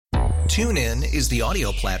TuneIn is the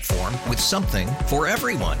audio platform with something for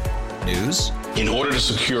everyone. News. In order to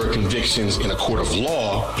secure convictions in a court of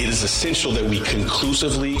law, it is essential that we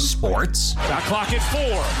conclusively. Sports. Shot clock at 4.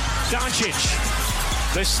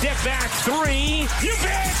 Doncic. The step back 3. You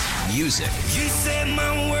bet. Music. You set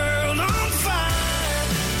my world on fire.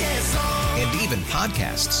 Yes, and even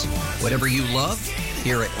podcasts. Whatever you love,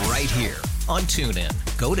 hear it right here on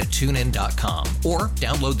TuneIn. Go to TuneIn.com or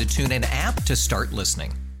download the TuneIn app to start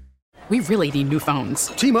listening. We really need new phones.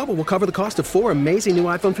 T-Mobile will cover the cost of 4 amazing new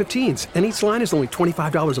iPhone 15s, and each line is only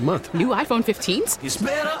 $25 a month. New iPhone 15s? it's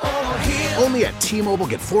better over here. Only at T-Mobile,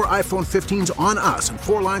 get 4 iPhone 15s on us and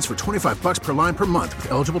 4 lines for $25 per line per month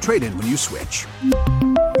with eligible trade-in when you switch.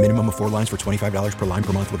 Minimum of 4 lines for $25 per line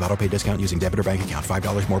per month with autopay discount using debit or bank account.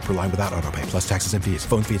 $5 more per line without autopay, plus taxes and fees.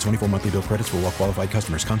 Phone fee at 24 monthly bill credits for well-qualified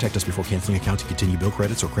customers. Contact us before canceling account to continue bill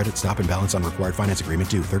credits or credit stop and balance on required finance agreement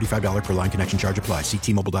due. $35 per line connection charge applies. See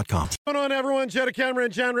T-Mobile.com. What's going on, everyone? DeCamara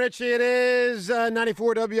and John Ritchie. It is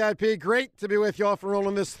 94 WIP. Great to be with you all for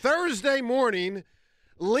rolling this Thursday morning.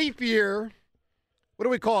 Leap year. What do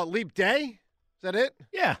we call it? Leap day? Is that it?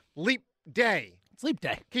 Yeah. Leap day. It's leap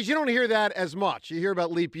day. Because you don't hear that as much. You hear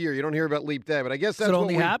about leap year. You don't hear about leap day. But I guess that's it what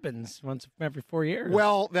only happens once every 4 years.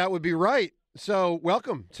 Well, that would be right. So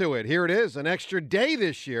welcome to it. Here it is, an extra day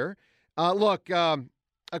this year. Look, a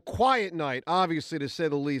quiet night, obviously, to say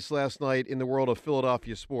the least, last night in the world of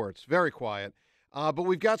Philadelphia sports. Very quiet. But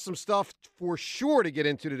we've got some stuff for sure to get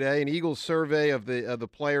into today. An Eagles survey of the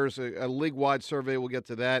players, a league-wide survey. We'll get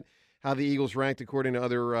to that. How the Eagles ranked according to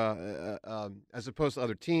other, as opposed to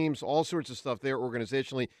other teams. All sorts of stuff there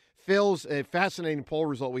organizationally. Phil's a fascinating poll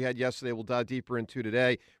result we had yesterday. We'll dive deeper into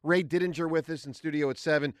today. Ray Didinger with us in studio at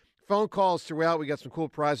 7. Phone calls throughout. We got some cool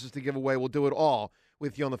prizes to give away. We'll do it all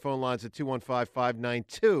with you on the phone lines at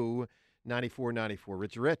 215-592-9494.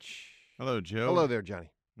 Richie Rich. Hello, Joe. Hello there, Johnny.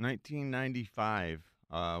 1995,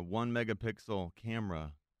 1 megapixel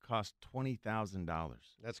camera cost $20,000.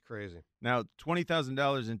 That's crazy. Now,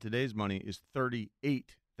 $20,000 in today's money is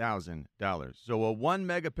 $38,000. So a 1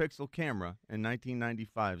 megapixel camera in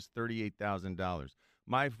 1995 is $38,000.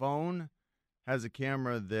 My phone has a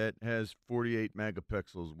camera that has 48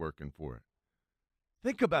 megapixels working for it.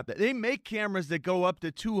 Think about that. They make cameras that go up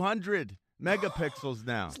to 200 megapixels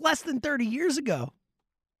now. It's less than 30 years ago.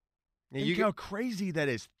 Think how crazy that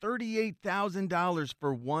is. $38,000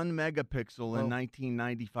 for 1 megapixel in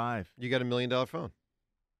 1995. You got $1 million phone.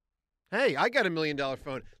 Hey, I got $1 million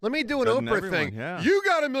phone. Let me do an Oprah thing. Yeah. You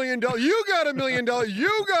got $1 million. You got $1 million.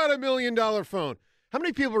 You got $1 million phone. How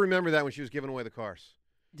many people remember that when she was giving away the cars?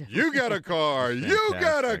 You got a car. You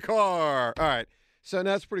got a car. All right. So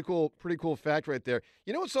that's pretty cool fact right there.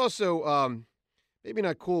 You know what's also maybe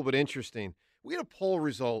not cool but interesting? We had a poll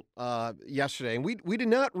result yesterday, and we did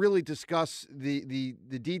not really discuss the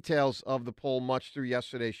details of the poll much through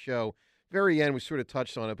yesterday's show. Very end, we sort of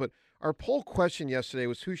touched on it, but our poll question yesterday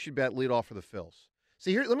was who should bet leadoff for the Phils.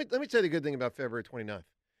 See, here, let me tell you the good thing about February 29th.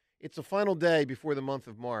 It's the final day before the month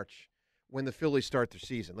of March when the Phillies start their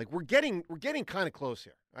season. Like we're getting kind of close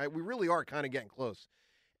here. All right, we really are kind of getting close.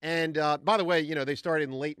 And by the way, they started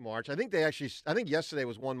in late March. I think yesterday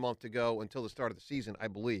was 1 month to go until the start of the season, I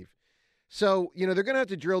believe. So, they're going to have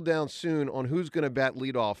to drill down soon on who's going to bat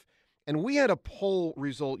leadoff. And we had a poll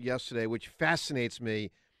result yesterday, which fascinates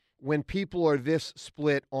me when people are this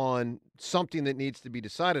split on something that needs to be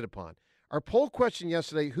decided upon. Our poll question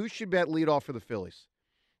yesterday, who should bat leadoff for the Phillies?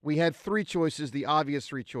 We had 3 choices, the obvious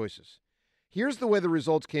 3 choices. Here's the way the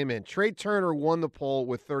results came in. Trea Turner won the poll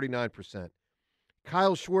with 39%.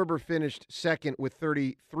 Kyle Schwarber finished second with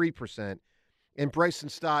 33%. And Bryson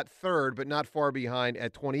Stott third, but not far behind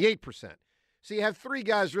at 28%. So you have 3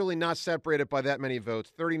 guys really not separated by that many votes,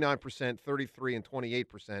 39%, 33%, and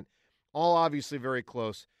 28%. All obviously very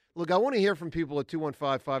close. Look, I want to hear from people at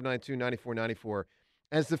 215-592-9494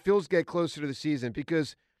 as the Phils get closer to the season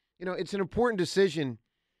because, it's an important decision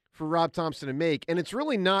for Rob Thompson to make. And it's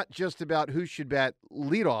really not just about who should bat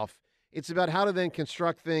leadoff. It's about how to then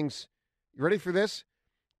construct things, you ready for this?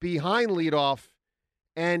 Behind leadoff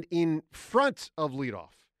and in front of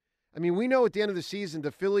leadoff. I mean, we know at the end of the season,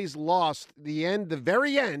 the Phillies lost the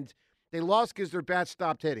very end. They lost because their bats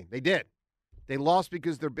stopped hitting. They did. They lost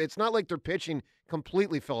because it's not like their pitching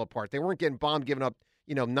completely fell apart. They weren't getting bombed, giving up,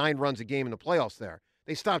 9 runs a game in the playoffs there.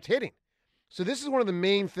 They stopped hitting. So this is one of the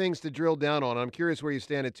main things to drill down on. I'm curious where you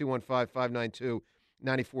stand at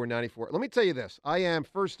 215-592-9494. Let me tell you this. I am,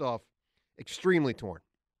 first off, extremely torn.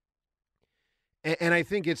 And I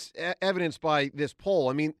think it's evidenced by this poll.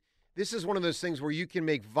 I mean, this is one of those things where you can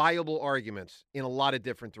make viable arguments in a lot of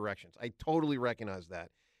different directions. I totally recognize that.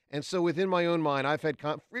 And so within my own mind, I've had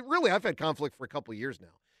conflict for a couple of years now.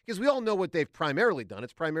 because we all know what they've primarily done.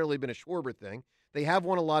 It's primarily been a Schwarber thing. They have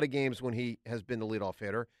won a lot of games when he has been the leadoff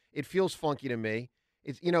hitter. It feels funky to me.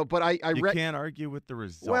 It's but I can't argue with the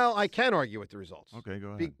results. Well, I can argue with the results. Okay,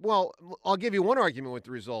 go ahead. I'll give you one argument with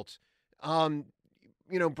the results.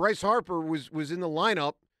 Bryce Harper was in the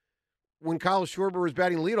lineup when Kyle Schwarber was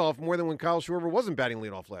batting leadoff more than when Kyle Schwarber wasn't batting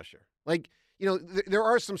leadoff last year. There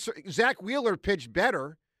are some. Zach Wheeler pitched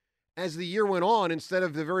better as the year went on instead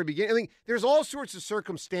of the very beginning. I think there's all sorts of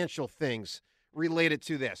circumstantial things related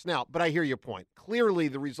to this. Now, but I hear your point. Clearly,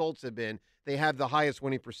 the results have been they have the highest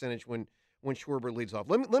winning percentage when Schwarber leads off.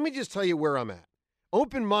 Let me just tell you where I'm at.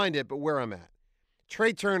 Open-minded, but where I'm at.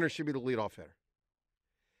 Trea Turner should be the leadoff hitter.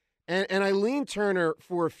 And I lean Turner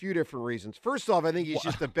for a few different reasons. First off, I think he's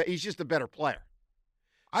just a better player.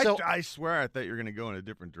 I swear I thought you were going to go in a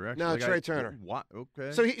different direction. No, Trea Turner. What?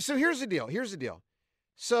 Okay. So here's the deal.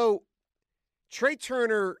 So Trea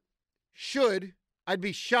Turner I'd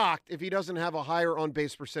be shocked if he doesn't have a higher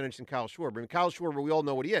on-base percentage than Kyle Schwarber. I mean, Kyle Schwarber, we all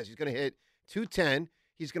know what he is. He's going to hit 210.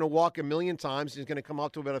 He's going to walk 1,000,000 times. He's going to come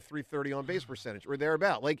up to about a 330 on-base percentage or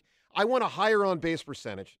thereabout. I want a higher on-base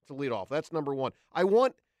percentage to lead off. That's number one. I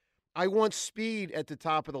want speed at the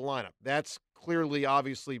top of the lineup. That's clearly,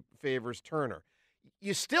 obviously, favors Turner.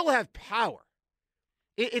 You still have power.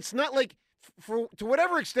 It's not like, to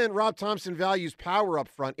whatever extent Rob Thompson values power up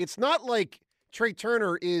front, it's not like Trea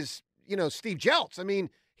Turner is, Steve Jeltz. I mean,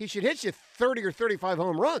 he should hit you 30 or 35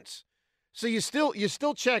 home runs. So you still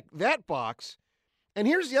check that box. And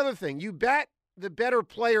here's the other thing. You bat the better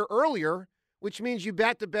player earlier, which means you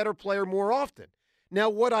bat the better player more often. Now,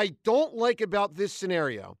 what I don't like about this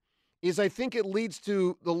scenario is I think it leads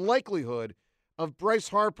to the likelihood of Bryce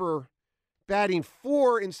Harper batting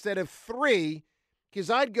 4 instead of 3, because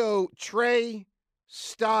I'd go Trea,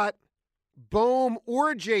 Stott, Bohm,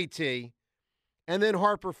 or JT, and then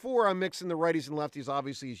Harper 4. I'm mixing the righties and lefties,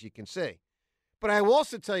 obviously, as you can see. But I will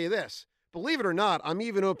also tell you this. Believe it or not, I'm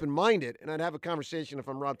even open-minded, and I'd have a conversation if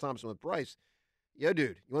I'm Rob Thompson with Bryce. Yo,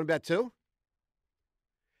 dude, you want to bet 2?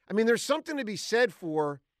 I mean, there's something to be said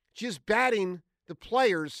for just batting the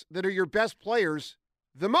players that are your best players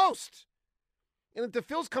the most. And if the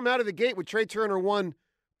Phils come out of the gate with Trea Turner 1,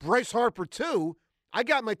 Bryce Harper 2, I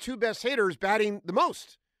got my 2 best hitters batting the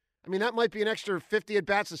most. I mean, that might be an extra 50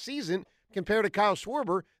 at-bats a season compared to Kyle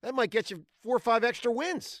Schwarber. That might get you 4 or 5 extra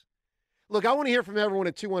wins. Look, I want to hear from everyone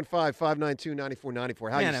at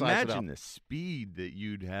 215-592-9494. How you size it up. Imagine the speed that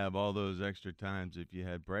you'd have all those extra times if you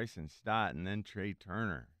had Bryson Stott and then Trea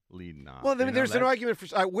Turner leading off. Well, there's an argument for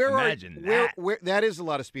that is a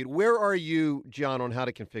lot of speed. Where are you, John, on how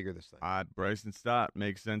to configure this thing? Bryson Stott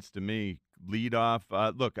makes sense to me. Lead off.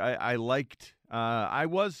 Look, I liked. I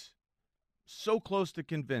was so close to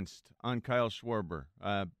convinced on Kyle Schwarber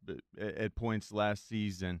at points last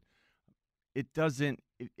season. It doesn't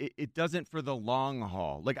for the long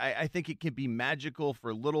haul. I think it can be magical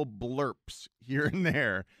for little blurps here and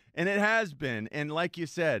there, and it has been. And like you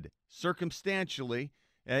said, circumstantially,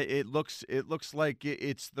 it looks like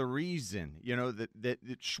it's the reason.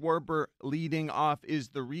 That Schwarber leading off is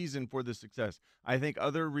the reason for the success. I think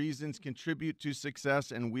other reasons contribute to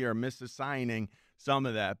success, and we are misassigning some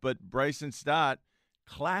of that. But Bryson Stott,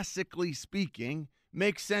 classically speaking,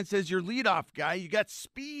 makes sense as your leadoff guy. You got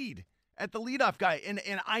speed at the leadoff guy. And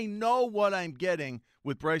I know what I'm getting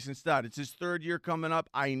with Bryson Stott. It's his 3rd year coming up.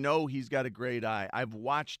 I know he's got a great eye. I've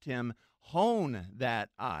watched him hone that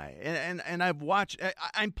eye. And I've watched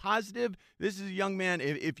 – I'm positive this is a young man.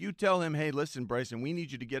 If you tell him, hey, listen, Bryson, we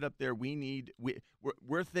need you to get up there.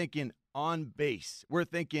 We're thinking on base. We're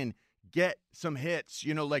thinking get some hits.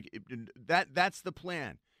 That's the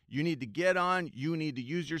plan. You need to get on. You need to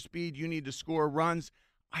use your speed. You need to score runs.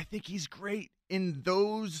 I think he's great in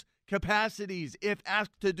those capacities if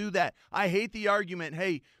asked to do that. I hate the argument,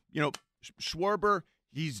 hey, Schwarber,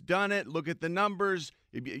 he's done it. Look at the numbers.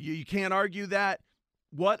 You can't argue that.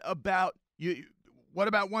 What about you? What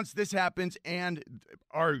about once this happens and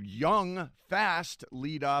our young, fast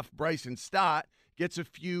leadoff Bryson Stott gets a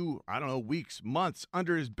few, weeks, months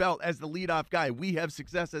under his belt as the leadoff guy? We have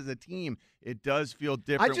success as a team. It does feel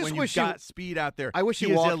different when you've got speed out there. I wish he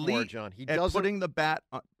walked more, John. He doesn't putting the bat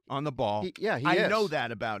on the ball. I know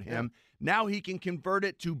that about him. Yeah. Now he can convert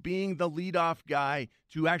it to being the leadoff guy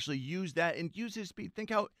to actually use that and use his speed. Think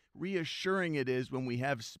how reassuring it is when we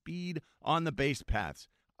have speed on the base paths.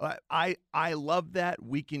 I love that.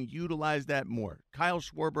 We can utilize that more. Kyle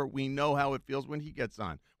Schwarber, we know how it feels when he gets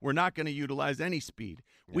on. We're not going to utilize any speed.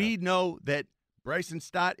 Yeah. We know that Bryson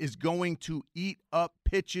Stott is going to eat up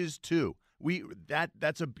pitches too.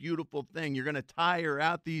 That's a beautiful thing. You're going to tire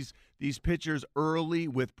out these pitchers early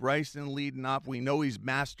with Bryson leading off. We know he's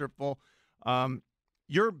masterful.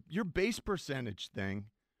 your base percentage thing.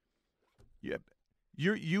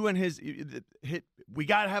 You and his hit. We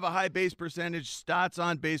got to have a high base percentage. Stott's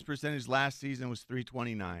on base percentage last season was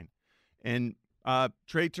 329, and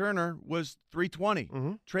Trea Turner was 320.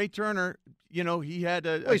 Mm-hmm. Trea Turner, he had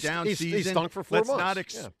a down season. He stunk for 4 months. Let's not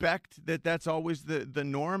expect that that's always the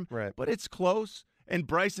norm, right? But it's close. And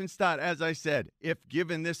Bryson Stott, as I said, if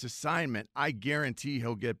given this assignment, I guarantee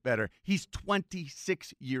he'll get better. He's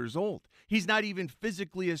 26 years old. He's not even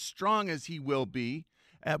physically as strong as he will be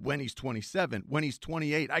when he's 27, when he's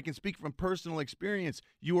 28. I can speak from personal experience.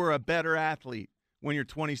 You are a better athlete when you're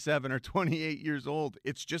 27 or 28 years old.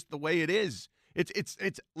 It's just the way it is. It's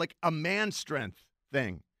like a man strength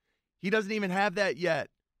thing. He doesn't even have that yet.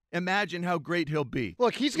 Imagine how great he'll be.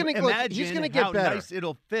 Look, he's going to get how better. Nice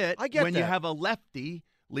it'll fit when you have a lefty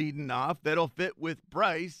leading off that'll fit with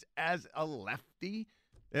Bryce as a lefty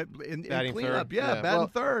in cleanup. Third. Batting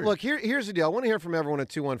third. Look, here's the deal. I want to hear from everyone at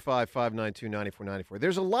 215-592-9494.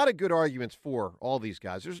 There's a lot of good arguments for all these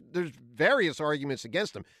guys. There's various arguments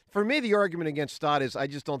against them. For me, the argument against Stott is I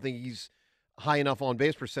just don't think he's high enough on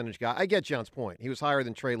base percentage guy. I get John's point. He was higher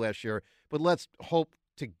than Trea last year, but let's hope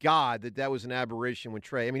to God that was an aberration with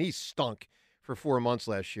Trea. I mean, he stunk for 4 months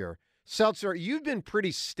last year. Seltzer, you've been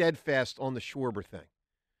pretty steadfast on the Schwarber thing.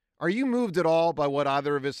 Are you moved at all by what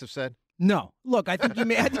either of us have said? No. Look, I think you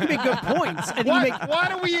make good points. Why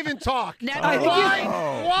do we even talk?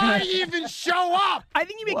 Why even show up? I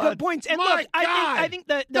think you make good points. And My look, God. I think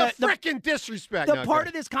the frickin' disrespect. The part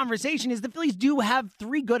of this conversation is the Phillies do have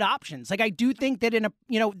 3 good options. Like I do think that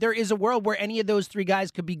there is a world where any of those 3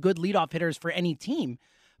 guys could be good leadoff hitters for any team.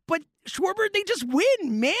 But Schwarber, they just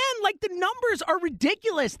win, man. Like the numbers are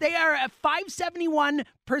ridiculous. They are a 571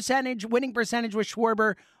 winning percentage with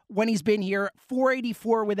Schwarber when he's been here,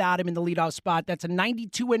 484 without him in the leadoff spot. That's a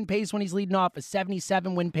 92 win pace when he's leading off, a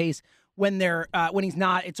 77 win pace when he's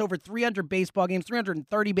not. It's over 300 baseball games,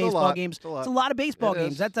 330 baseball games. It's a lot of baseball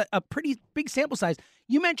games. That's a pretty big sample size.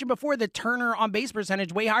 You mentioned before the Turner on base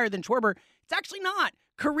percentage way higher than Schwarber. It's actually not.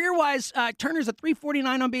 Career-wise, Turner's a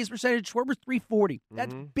 349 on base percentage. Schwarber's 340.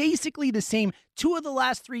 That's basically the same. 2 of the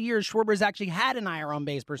last 3 years, Schwarber's actually had an higher on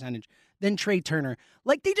base percentage than Trea Turner.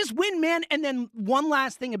 Like, they just win, man. And then one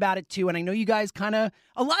last thing about it, too, and I know you guys a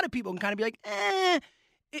lot of people can kind of be like,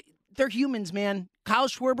 they're humans, man. Kyle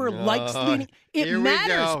Schwarber likes leading. It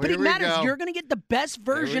matters, but it matters. You're going to get the best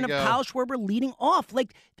version of Kyle Schwarber leading off.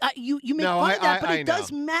 Like, you make fun of that, but it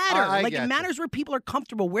does matter. It matters where people are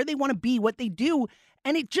comfortable, where they want to be, what they do.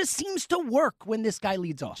 And it just seems to work when this guy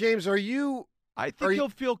leads off. James, are you? I think he'll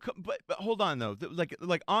feel. But hold on though.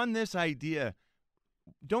 Like on this idea,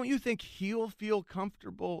 don't you think he'll feel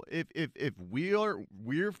comfortable if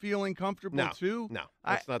we're feeling comfortable too? No,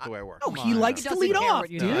 that's not the way it works. Oh, he likes to lead off,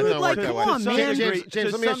 dude. Like, come on, man.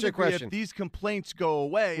 James, let me ask you a question. If these complaints go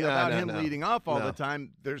away about him leading off all the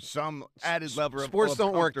time, there's some added level of sports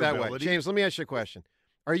don't work that way. James, let me ask you a question.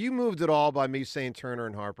 Are you moved at all by me saying Turner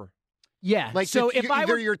and Harper? Yeah. Like, so if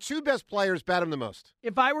they're your 2 best players, bat them the most.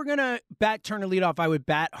 If I were going to bat Turner leadoff, I would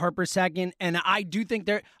bat Harper second. And I do think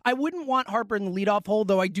I wouldn't want Harper in the leadoff hole,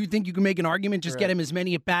 though I do think you can make an argument, just get him as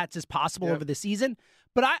many at-bats as possible over the season.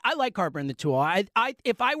 But I like Harper in the 2-hole.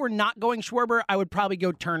 If I were not going Schwarber, I would probably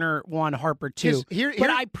go Turner 1, Harper 2.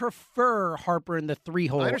 But I prefer Harper in the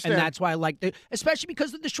 3-hole. And that's why I like it, especially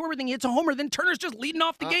because of the Schwarber thing. It's a homer, then Turner's just leading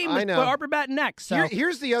off the game with Harper batting next. So.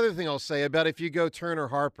 Here's the other thing I'll say about if you go Turner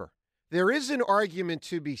Harper. There is an argument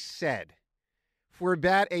to be said for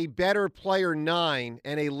a better player 9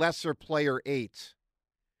 and a lesser player 8.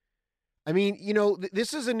 I mean,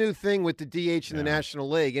 this is a new thing with the DH in the National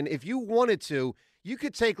League. And if you wanted to, you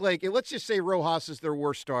could take, let's just say Rojas is their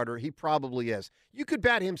worst starter. He probably is. You could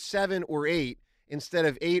bat him 7 or 8 instead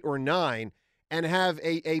of 8 or 9 and have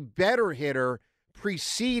a better hitter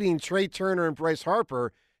preceding Trea Turner and Bryce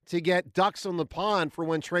Harper to get ducks on the pond for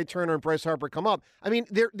when Trea Turner and Bryce Harper come up. I mean,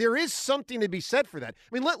 there is something to be said for that.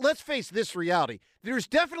 I mean, let's face this reality. There's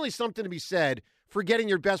definitely something to be said for getting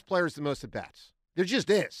your best players the most at-bats. There just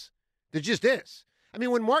is. There just is. I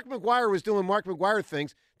mean, when Mark McGwire was doing Mark McGwire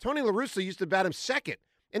things, Tony La Russa used to bat him second.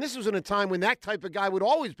 And this was in a time when that type of guy would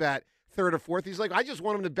always bat third or fourth. He's like, I just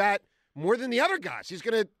want him to bat more than the other guys. He's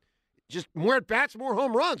going to just more at-bats, more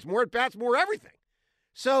home runs, more at-bats, more everything.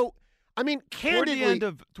 So, I mean, candidly,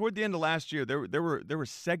 toward the end of last year, there were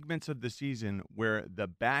segments of the season where the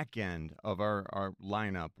back end of our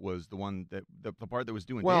lineup was the one that the part that was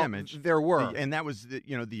doing damage. There were, and that was the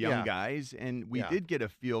young guys, and we did get a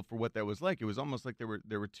feel for what that was like. It was almost like there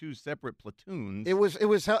were 2 separate platoons. It was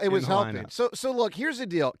helping. Lineup. So look, here's the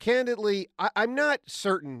deal. Candidly, I'm not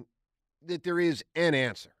certain that there is an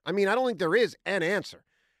answer. I mean, I don't think there is an answer.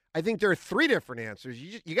 I think there are three different answers.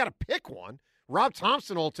 You got to pick one. Rob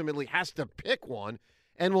Thompson ultimately has to pick one.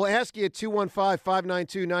 And we'll ask you at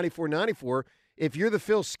 215-592-9494, if you're the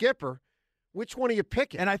Phil skipper, which one are you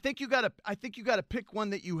picking? And I think you got to pick one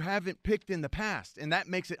that you haven't picked in the past, and that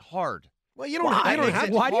makes it hard. Well, you don't Why have do you have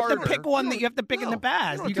to pick one that you have to pick in the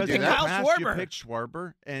past? You can pick pick Kyle Schwarber. You picked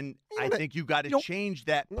Schwarber, and I think you got to change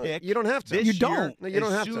that pick. You don't have to. This You don't. year, No, you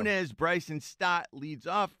don't have as soon to. as Bryson Stott leads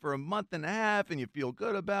off for a month and a half, and you feel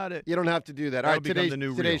good about it, You don't have to do that. All That'll right, become the new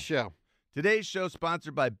real. today's show. Today's show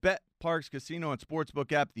sponsored by Bet Parks Casino and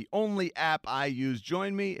Sportsbook app, the only app I use.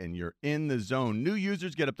 Join me, and you're in the zone. New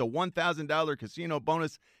users get up to $1,000 casino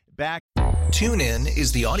bonus back. TuneIn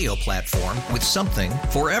is the audio platform with something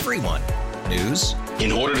for everyone. News.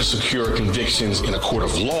 In order to secure convictions in a court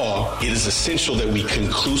of law, it is essential that we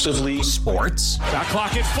conclusively. Sports. Shot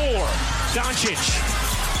clock at 4. Doncic.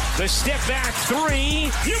 The step back 3.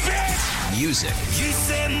 You bet. Music. You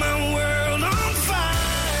set my world on fire.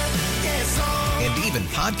 Yes, And even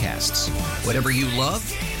podcasts. Whatever you love,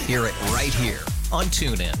 hear it right here on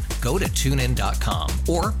TuneIn. Go to TuneIn.com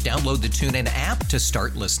or download the TuneIn app to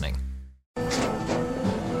start listening.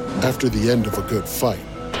 After the end of a good fight,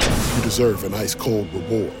 you deserve an ice-cold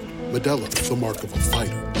reward. Modelo is the mark of a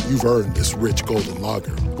fighter. You've earned this rich golden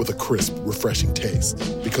lager with a crisp, refreshing taste.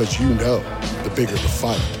 Because you know, the bigger the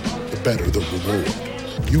fight, the better the reward.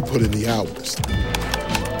 You put in the hours,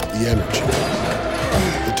 the energy,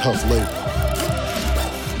 the tough labor.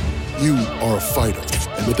 You are a fighter,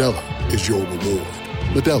 and Modelo is your reward.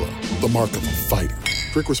 Modelo, the mark of a fighter.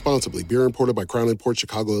 Drink responsibly. Beer imported by Crown Imports,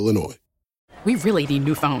 Chicago, Illinois. We really need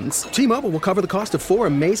new phones. T-Mobile will cover the cost of 4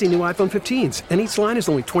 amazing new iPhone 15s, and each line is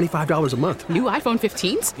only $25 a month. New iPhone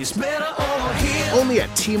 15s? it's better over here. Only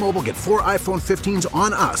at T-Mobile, get 4 iPhone 15s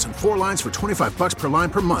on us and 4 lines for $25 per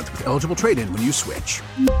line per month with eligible trade-in when you switch.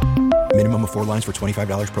 Minimum of 4 lines for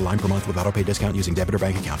 $25 per line per month with autopay discount using debit or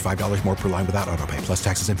bank account. $5 more per line without autopay, plus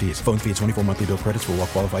taxes and fees. Phone fee at 24 monthly bill credits for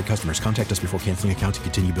well-qualified customers. Contact us before canceling account to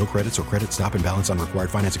continue bill credits or credit stop and balance on required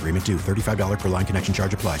finance agreement due. $35 per line connection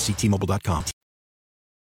charge applies. See T-Mobile.com.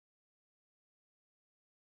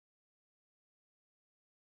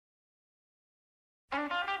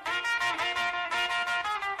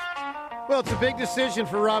 Well, it's a big decision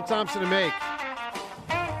for Rob Thompson to make.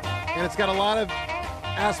 And it's got a lot of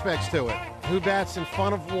aspects to it. Who bats in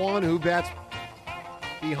front of one? Who bats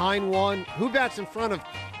behind one? Who bats in front of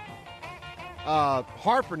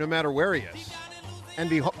Harper no matter where he is? And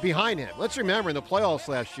behind him. Let's remember in the playoffs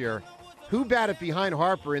last year, who batted behind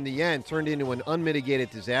Harper in the end turned into an unmitigated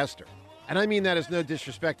disaster. And I mean that as no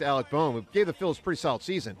disrespect to Alec Boehm, who gave the Phillies a pretty solid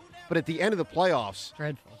season. But at the end of the playoffs,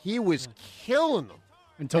 Dreadful. he was killing them.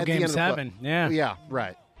 Until at the Game end of the 7, yeah. Yeah,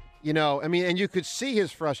 right. You know, I mean, and you could see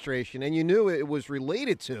his frustration, and you knew it was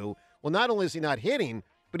related to, well, not only is he not hitting,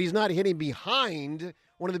 but he's not hitting behind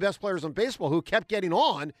one of the best players in baseball who kept getting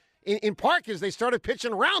on, in part because they started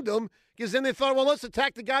pitching around him, because then they thought, well, let's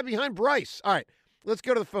attack the guy behind Bryce. All right, let's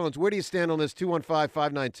go to the phones. Where do you stand on this?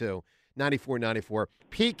 215-592-9494.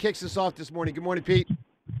 Pete kicks us off this morning. Good morning, Pete.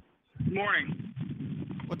 Good morning.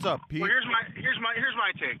 What's up, Pete? Well, here's my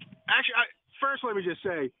take. Actually, first, let me just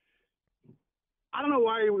say, I don't know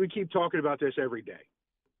why we keep talking about this every day.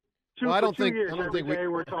 We're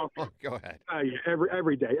talking. Oh, go ahead.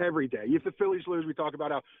 Every day. If the Phillies lose, we talk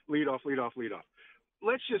about how leadoff.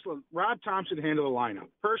 Let's just let Rob Thompson handle the lineup.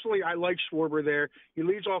 Personally, I like Schwarber there. He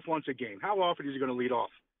leads off once a game. How often is he going to lead off?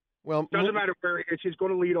 Well, doesn't matter where he is. He's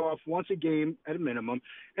going to lead off once a game at a minimum.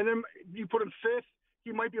 And then you put him fifth,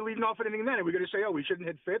 he might be leading off anything then. Are we going to say, we shouldn't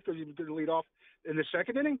hit fifth because he's going to lead off in the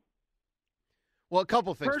second inning? Well, a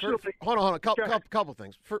couple things. Hold on. Couple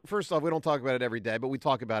things. First off, we don't talk about it every day, but we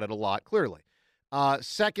talk about it a lot, clearly.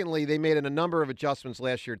 Secondly, they made a number of adjustments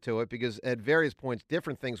last year to it because at various points,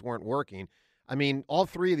 different things weren't working. I mean, all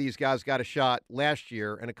three of these guys got a shot last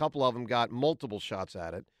year, and a couple of them got multiple shots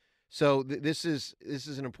at it. So this is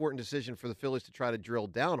an important decision for the Phillies to try to drill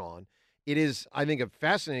down on. It is, I think, a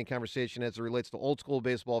fascinating conversation as it relates to old school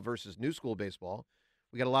baseball versus new school baseball.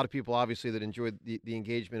 We got a lot of people, obviously, that enjoyed the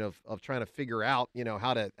engagement of trying to figure out,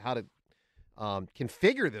 how to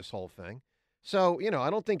configure this whole thing. So, I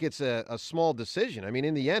don't think it's a small decision. I mean,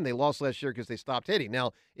 in the end, they lost last year because they stopped hitting.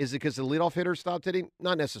 Now, is it because the leadoff hitters stopped hitting?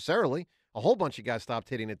 Not necessarily. A whole bunch of guys stopped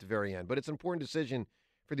hitting at the very end. But it's an important decision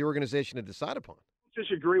for the organization to decide upon.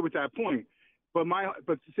 Disagree with that point. But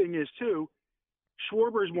the thing is, too,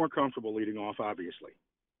 Schwarber is more comfortable leading off, obviously.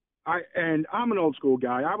 I'm an old school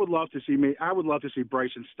guy. I would love to see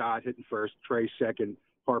Bryson Stott hitting first, Trey second,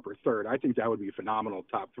 Harper third. I think that would be a phenomenal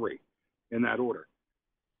top three in that order.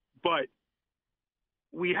 But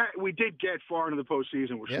we did get far into the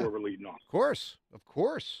postseason with Schwarber leading off. Of course.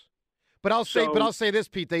 But I'll say this,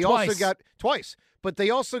 Pete. They also got twice. But they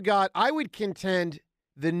also got, I would contend,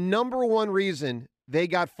 the number one reason they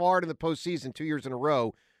got far in the postseason 2 years in a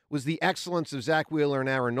row was the excellence of Zach Wheeler and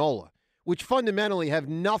Aaron Nola, which fundamentally have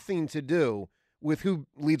nothing to do with who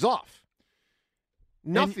leads off.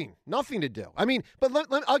 Nothing to do. I mean, but let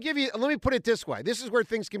me put it this way. This is where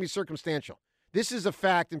things can be circumstantial. This is a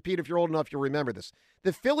fact, and Pete, if you're old enough, you'll remember this.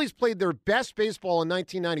 The Phillies played their best baseball in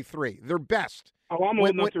 1993. Their best. Oh, I'm old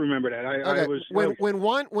enough to remember that. When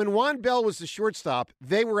Juan Bell was the shortstop,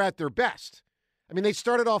 they were at their best. I mean, they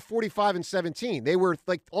started off 45-17. They were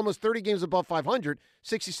like almost 30 games above 500,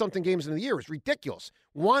 60-something games in the year. It was ridiculous.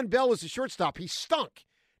 Juan Bell was the shortstop. He stunk.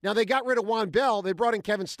 Now, they got rid of Juan Bell. They brought in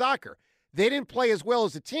Kevin Stocker. They didn't play as well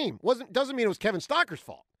as the team. Doesn't mean it was Kevin Stocker's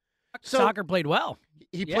fault. Stocker played well.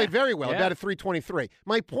 He played very well, about a 323.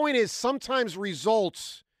 My point is sometimes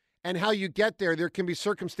results and how you get there can be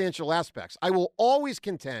circumstantial aspects. I will always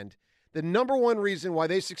contend the number one reason why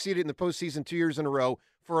they succeeded in the postseason 2 years in a row,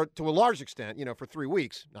 to a large extent, for 3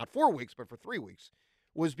 weeks, not 4 weeks, but for 3 weeks,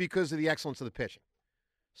 was because of the excellence of the pitching.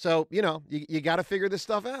 So, you got to figure this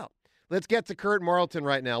stuff out. Let's get to Kurt Marlton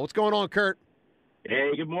right now. What's going on, Kurt?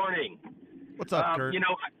 Hey, good morning. What's up, Kurt?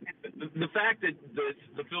 The fact that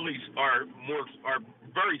the Phillies are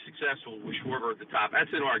very successful with Schwarber at the top,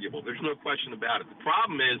 that's inarguable. There's no question about it. The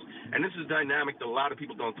problem is, and this is a dynamic that a lot of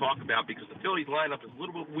people don't talk about because the Phillies lineup is a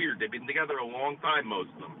little bit weird. They've been together a long time,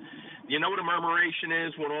 most of them. You know what a murmuration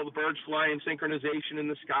is when all the birds fly in synchronization in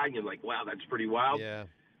the sky, and you're like, wow, that's pretty wild? Yeah.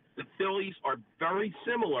 The Phillies are very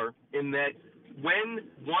similar in that when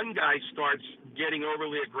one guy starts getting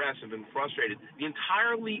overly aggressive and frustrated, the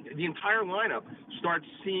entire lineup starts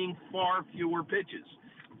seeing far fewer pitches.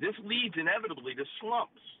 This leads inevitably to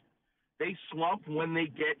slumps. They slump when they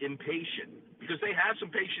get impatient because they have some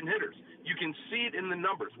patient hitters. You can see it in the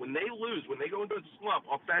numbers. When they lose, when they go into a slump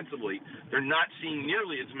offensively, they're not seeing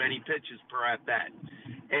nearly as many pitches per at-bat.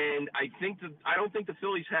 And I don't think the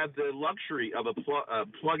Phillies have the luxury of a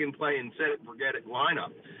plug-and-play and set-it-forget-it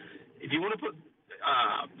lineup. If you want to put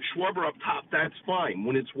Schwarber up top, that's fine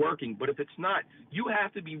when it's working. But if it's not, you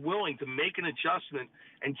have to be willing to make an adjustment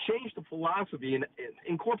and change the philosophy and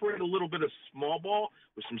incorporate a little bit of small ball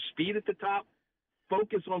with some speed at the top.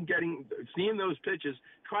 Focus on seeing those pitches.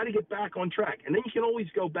 Try to get back on track, and then you can always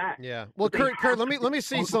go back. Yeah. Well, Kurt, let me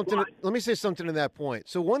say something. Let me say something to that point.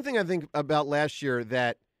 So one thing I think about last year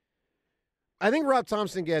that I think Rob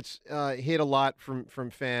Thompson gets hit a lot from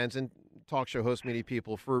fans and talk show host media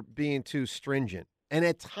people for being too stringent. And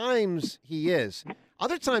at times he is.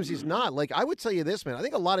 Other times he's not. Like, I would tell you this, man. I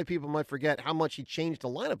think a lot of people might forget how much he changed the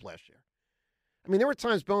lineup last year. I mean, there were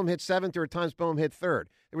times Boehm hit seventh. There were times Boehm hit third.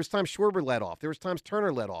 There was times Schwarber led off. There was times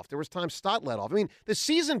Turner led off. There was times Stott led off. I mean, the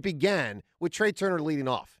season began with Trea Turner leading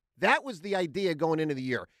off. That was the idea going into the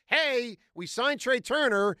year. Hey, we signed Trea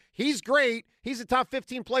Turner. He's great. He's a top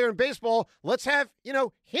 15 player in baseball. Let's have,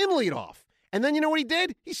 him lead off. And then you know what he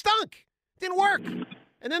did? He stunk. Didn't work.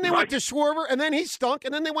 And then they went to Schwarber, and then he stunk.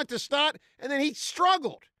 And then they went to Stott, and then he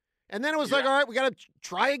struggled. And then it was like, all right, we got to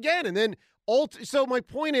try again. And then, so my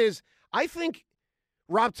point is, I think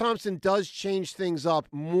Rob Thompson does change things up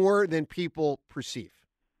more than people perceive.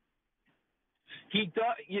 He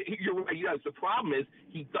does. You're right. He does. The problem is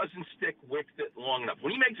he doesn't stick with it long enough.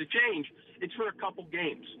 When he makes a change, it's for a couple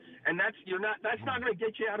games, and that's not going to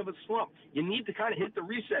get you out of a slump. You need to kind of hit the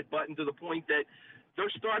reset button to the point that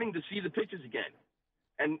they're starting to see the pitches again,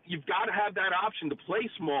 and you've got to have that option to play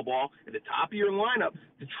small ball at the top of your lineup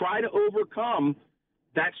to try to overcome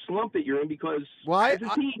that slump that you're in because as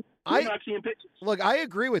a team, you're not seeing pitches. Look, I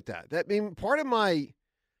agree with that. I mean, part of my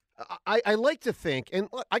I like to think, and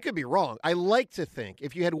I could be wrong, I like to think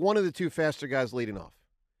if you had one of the two faster guys leading off,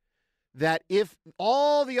 that if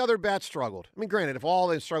all the other bats struggled, I mean, granted, if all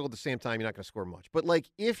they struggled at the same time, you're not going to score much. But, like,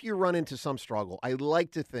 if you run into some struggle, I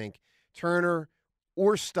like to think Turner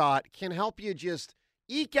or Stott can help you just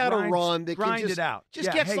eke out a run that grind can just, it out.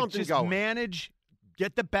 Just get something just going. Manage,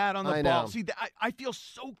 get the bat on the I ball. know. See, I feel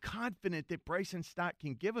so confident that Bryson Stott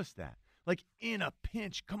can give us that. Like, in a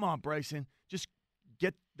pinch, come on, Bryson, just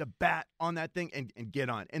get the bat on that thing and get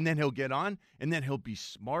on. And then he'll get on, and then he'll be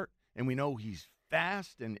smart, and we know he's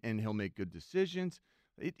fast, and he'll make good decisions.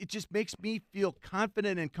 It just makes me feel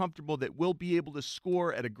confident and comfortable that we'll be able to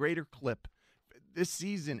score at a greater clip this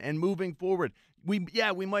season and moving forward. We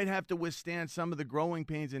might have to withstand some of the growing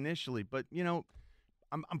pains initially, but,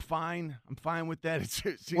 I'm fine. I'm fine with that. It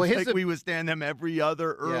seems like we withstand them every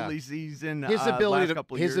other early season. His ability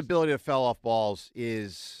to foul off balls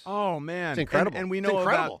is man, it's incredible. And we know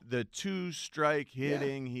about the 2-strike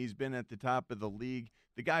hitting. Yeah. He's been at the top of the league.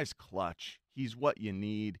 The guy's clutch. He's what you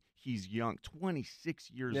need. he's young, 26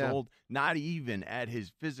 years old, not even at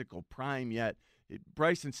his physical prime yet.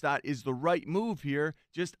 Bryson Stott is the right move here.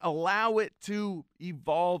 Just allow it to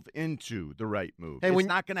evolve into the right move. Hey, it's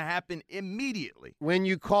not going to happen immediately. When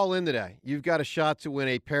you call in today, you've got a shot to win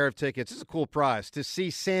a pair of tickets. This is a cool prize to see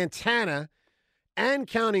Santana and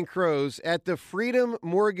Counting Crows at the Freedom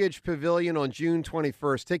Mortgage Pavilion on June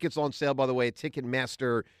 21st. Tickets on sale, by the way, at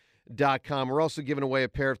Ticketmaster.com. We're also giving away a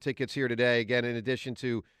pair of tickets here today, again, in addition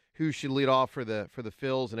to who should lead off for the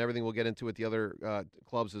Phils and everything we'll get into at the other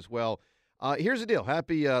clubs as well. Here's the deal.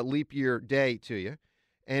 Happy Leap Year Day to you.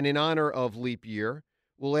 And in honor of Leap Year,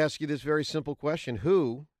 we'll ask you this very simple question.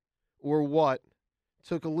 Who or what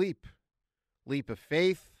took a leap? Leap of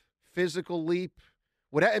faith, physical leap.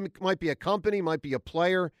 It might be a company, might be a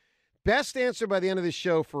player. Best answer by the end of the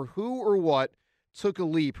show for who or what took a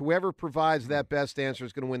leap. Whoever provides that best answer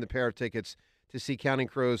is going to win the pair of tickets to see Counting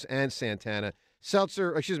Crows and Santana.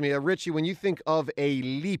 Richie, when you think of a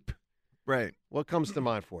leap, right, what comes to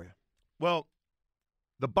mind for you? Well,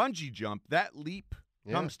 the bungee jump, that leap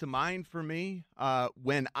comes to mind for me.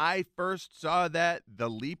 When I first saw that, the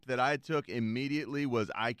leap that I took immediately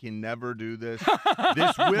was, I can never do this.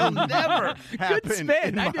 This will never happen. Good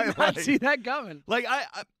spin. I did not see that coming. Like,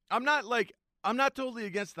 I'm not totally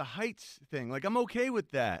against the heights thing. Like, I'm okay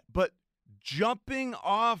with that. But jumping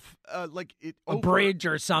off a bridge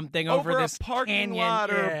or something over this a parking canyon.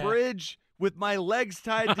 lot or a bridge with my legs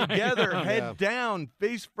tied together, head down,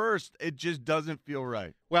 face first, it just doesn't feel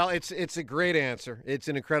right. Well, it's a great answer. It's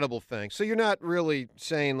an incredible thing. So you're not really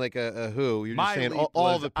saying like a who. You're just saying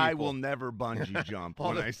all the people. I will never bungee jump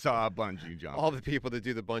I saw a bungee jump. All the people that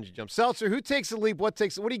do the bungee jump. Seltzer, who takes a leap? What do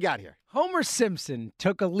you got here? Homer Simpson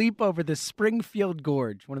took a leap over the Springfield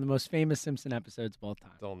Gorge, one of the most famous Simpson episodes of all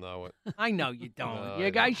time. Don't know it. I know you don't. You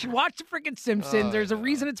guys should watch the freaking Simpsons. There's a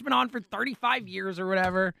reason it's been on for 35 years or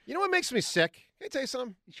whatever. You know what makes me sick? Can I tell you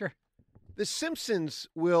something? Sure. The Simpsons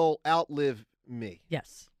will outlive me.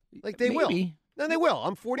 Yes. Like they will. No, they will.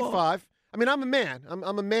 I'm 45. Well, I mean, I'm a man.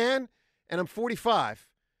 I'm a man, and I'm 45.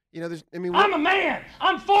 You know, I'm a man.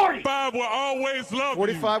 I'm 45. Will always love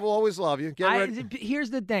 45 will always love you. Get ready. Here's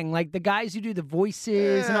the thing: like the guys who do the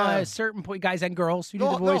voices, and at a certain point, guys and girls who do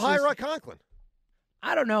the voices. They'll hire a Conklin.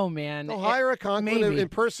 I don't know, man. They'll hire a Conklin to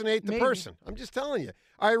impersonate the person. I'm just telling you.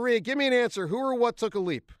 All right, Rhea, give me an answer. Who or what took a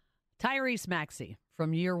leap? Tyrese Maxey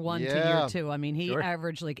from year one to year two. I mean, he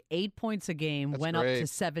averaged like 8 points a game, went up to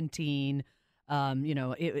 17.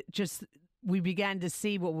 We began to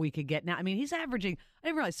see what we could get now. I mean, he's averaging, I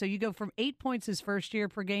didn't realize, so you go from 8 points his first year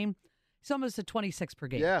per game, he's almost at 26 per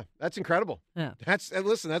game. Yeah, that's incredible. Yeah. That's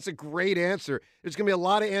a great answer. There's going to be a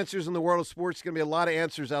lot of answers in the world of sports. There's going to be a lot of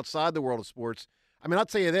answers outside the world of sports. I mean, I'll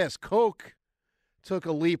tell you this. Coke took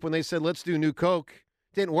a leap when they said, let's do new Coke.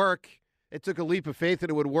 Didn't work. It took a leap of faith that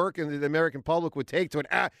it would work and the American public would take to it.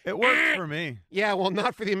 It worked for me. Yeah, well,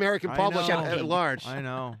 not for the American public at large. I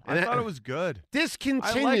know. I thought it was good.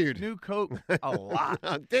 Discontinued. I liked New Coke a lot.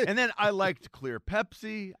 And then I liked Clear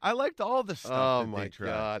Pepsi. I liked all the stuff Oh, that my they tried.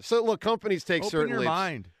 God. So, look, companies take certain Open your leaps.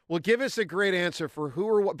 mind. Well, give us a great answer for who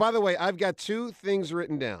or what. By the way, I've got two things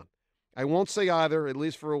written down. I won't say either, at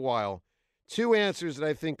least for a while. Two answers that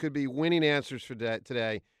I think could be winning answers for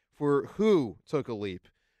today for who took a leap.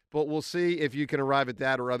 But we'll see if you can arrive at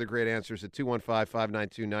that or other great answers at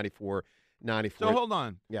 215-592-9494. So hold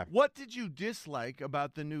on. Yeah. What did you dislike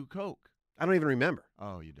about the new Coke? I don't even remember.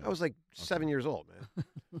 Oh, you don't? I was like 7 years old, man.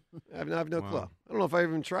 I have no clue. I don't know if I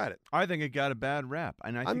even tried it. I think it got a bad rap,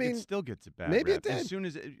 and I think it still gets a bad maybe rap. It did. As soon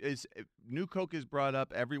as new Coke is brought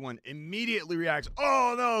up, everyone immediately reacts,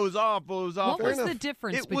 oh, no, it was awful, it was awful. What was the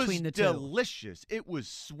difference between the two? It was delicious. It was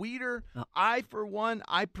sweeter. I, for one,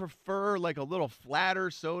 I prefer like a little flatter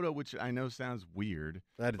soda, which I know sounds weird.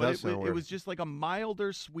 That does sound weird. It was just like a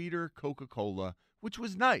milder, sweeter Coca-Cola, which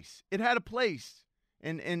was nice. It had a place.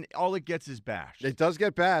 And all it gets is bashed. It does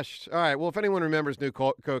get bashed. All right. Well, if anyone remembers new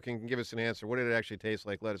Coke and can give us an answer, what did it actually taste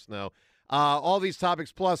like? Let us know. All these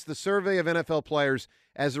topics, plus the survey of NFL players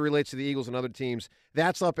as it relates to the Eagles and other teams,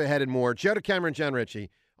 that's up ahead and more. Joe DeCamara and John Ritchie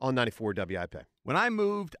on 94 WIP. When I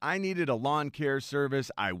moved, I needed a lawn care service.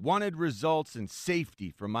 I wanted results and safety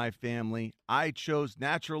for my family. I chose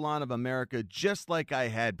Natural Lawn of America just like I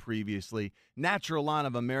had previously. Natural Lawn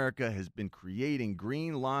of America has been creating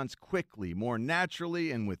green lawns quickly, more naturally,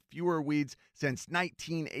 and with fewer weeds since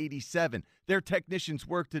 1987. Their technicians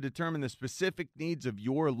work to determine the specific needs of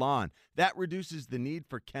your lawn. That reduces the need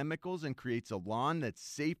for chemicals and creates a lawn that's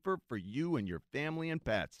safer for you and your family and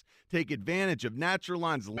pets. Take advantage of Natural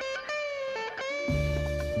Lawn's...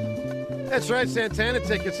 That's right, Santana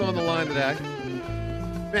tickets on the line today.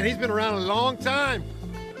 Man, he's been around a long time.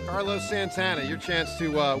 Carlos Santana, your chance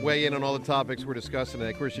to weigh in on all the topics we're discussing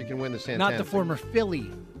today. Of course, you can win the Santana. Not the former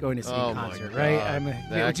Philly going to see a concert, right?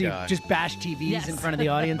 That guy. Just bash TVs in front of the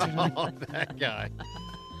audience or something? Oh, that guy. I'd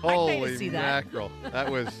pay Holy to see that. mackerel.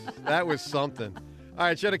 That was something. All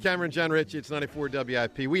right, Jenna Cameron, John Ritchie, it's 94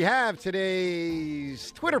 WIP. We have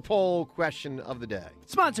today's Twitter poll question of the day.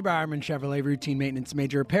 Sponsored by Armin Chevrolet Routine Maintenance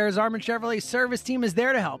Major Repairs. Armin Chevrolet service team is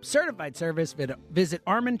there to help. Certified service. Visit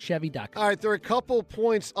ArminChevy.com. All right, there are a couple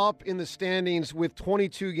points up in the standings with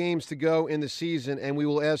 22 games to go in the season, and we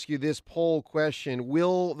will ask you this poll question.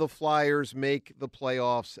 Will the Flyers make the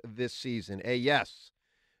playoffs this season? A, yes.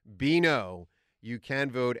 B, no. You can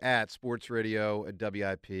vote at Sports Radio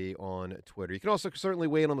WIP on Twitter. You can also certainly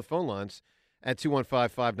weigh in on the phone lines at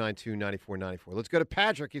 215-592-9494. Let's go to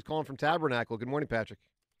Patrick. He's calling from Tabernacle. Good morning, Patrick.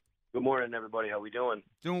 Good morning, everybody. How we doing?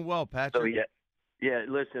 Doing well, Patrick. So, yeah.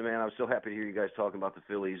 Listen, man, I was so happy to hear you guys talking about the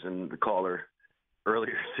Phillies, and the caller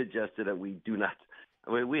earlier suggested that we do not.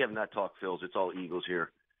 I mean, we have not talked Phils. It's all Eagles here.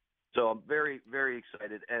 So I'm very, very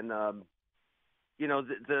excited. And the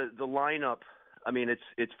lineup. I mean,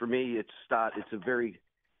 it's for me. It's Stott. It's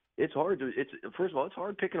hard to. First of all, it's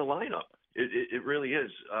hard picking a lineup. It really is.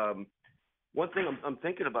 One thing I'm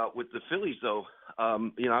thinking about with the Phillies, though,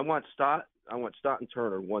 I want Stott. I want Stott and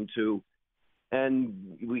Turner 1-2,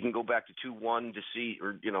 and we can go back to 2-1 to see,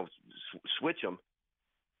 or switch them.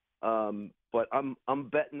 But I'm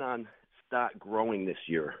betting on Stott growing this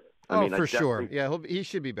year. For sure. Yeah, he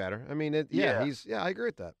should be better. I mean, I agree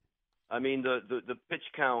with that. I mean, the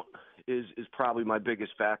pitch count is probably my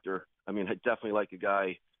biggest factor. I mean, I definitely like a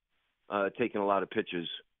guy taking a lot of pitches.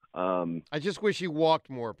 I just wish he walked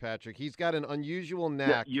more, Patrick. He's got an unusual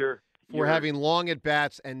knack for having long at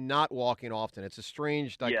bats and not walking often. It's a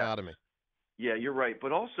strange dichotomy. Yeah, you're right.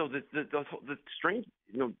 But also the strange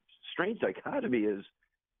dichotomy is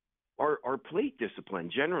our plate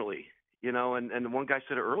discipline generally. And the one guy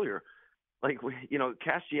said it earlier,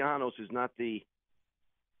 Castellanos is not the.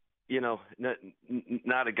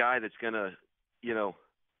 Not a guy that's going to,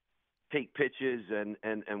 take pitches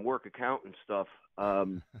and work a count and stuff.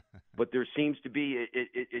 But there seems to be,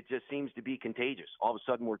 it just seems to be contagious. All of a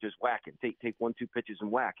sudden we're just whacking, take 1-2 pitches and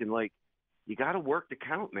whack. And you got to work the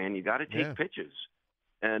count, man. You got to take pitches.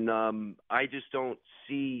 And I just don't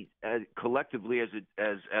see collectively as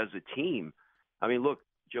a team. I mean, look,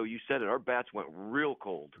 Joe, you said it. Our bats went real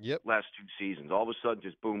cold last 2 seasons. All of a sudden,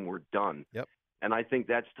 just boom, we're done. Yep. And I think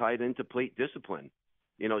that's tied into plate discipline.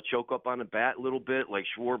 Choke up on the bat a little bit, like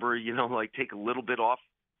Schwarber. Take a little bit off.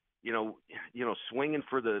 Swinging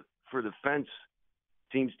for the fence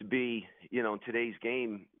seems to be, in today's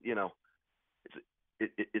game.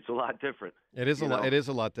 It's a lot different. It is a lot. It is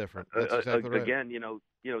a lot different. That's exactly right. Again,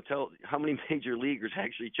 tell how many major leaguers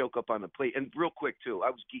actually choke up on the plate. And real quick too, I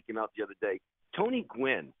was geeking out the other day. Tony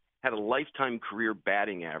Gwynn had a lifetime career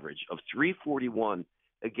batting average of .341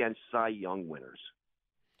 against Cy Young winners.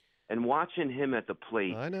 And watching him at the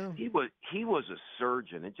plate, I know. he was a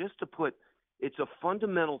surgeon. And just to put, it's a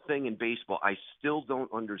fundamental thing in baseball I still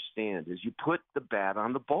don't understand, is you put the bat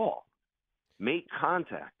on the ball. Make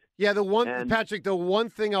contact. Yeah, Patrick, the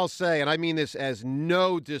one thing I'll say, and I mean this as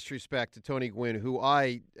no disrespect to Tony Gwynn, who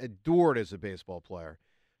I adored as a baseball player,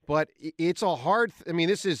 but it's a hard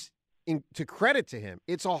this is to credit to him.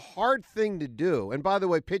 It's a hard thing to do. And by the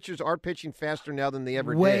way, pitchers are pitching faster now than they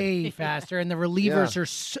ever did. Way faster. And the relievers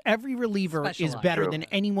are every reliever is better than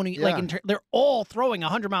anyone. They're all throwing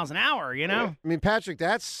 100 miles an hour, I mean, Patrick,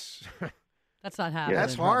 that's not happening.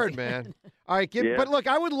 That's hard, man. All right, but look,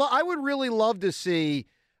 I would really love to see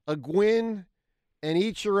a Gwynn, an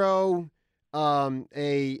Ichiro, a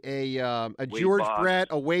George Brett,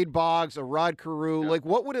 a Wade Boggs, a Rod Carew. Like,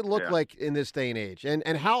 what would it look like in this day and age?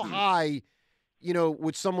 And how high,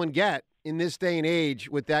 would someone get in this day and age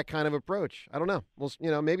with that kind of approach? I don't know.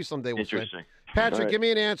 Well, maybe someday we'll see. Patrick, give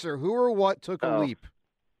me an answer. Who or what took a leap?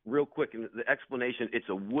 Real quick, the explanation, it's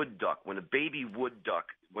a wood duck. When a baby wood duck,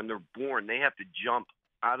 when they're born, they have to jump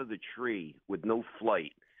out of the tree with no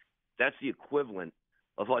flight. That's the equivalent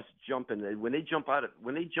of us jumping. When they jump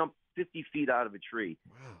 50 feet out of a tree,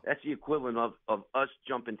 that's the equivalent of us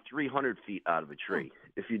jumping 300 feet out of a tree,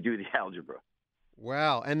 if you do the algebra.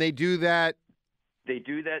 Wow. And they do that? They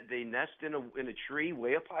do that. They nest in a tree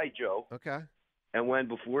way up high, Joe. Okay. And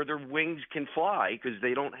before their wings can fly, because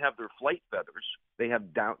they don't have their flight feathers, they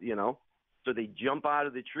have down, so they jump out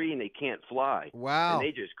of the tree and they can't fly. Wow. And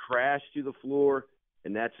they just crash to the floor,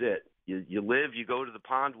 and that's it. You live, you go to the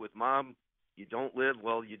pond with mom. You don't live,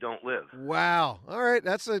 well, you don't live. Wow. All right.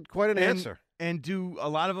 That's quite an answer. And do a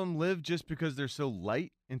lot of them live just because they're so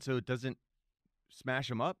light and so it doesn't smash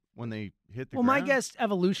them up when they hit the Well, ground? my guess,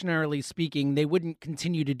 evolutionarily speaking, they wouldn't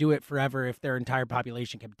continue to do it forever if their entire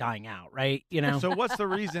population kept dying out, right? You know. So what's the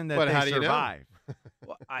reason that But they how do you know? survive?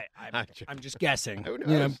 Well, I'm just guessing. Who You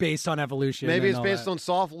know, knows? based on evolution. Maybe and it's all based that. on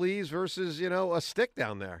soft leaves versus, a stick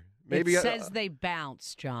down there. Maybe it says they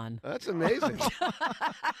bounce, John. That's amazing.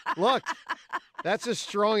 Look, that's a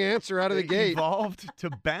strong answer out of the gate. Evolved to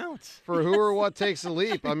bounce. For who or what takes the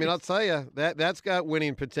leap. I mean, I'll tell you, that's got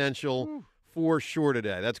winning potential for sure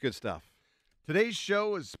today. That's good stuff. Today's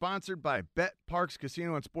show is sponsored by Bet Parks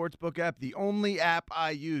Casino and Sportsbook app, the only app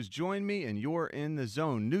I use. Join me and you're in the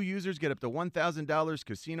zone. New users get up to $1,000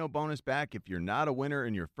 casino bonus back if you're not a winner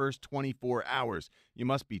in your first 24 hours. You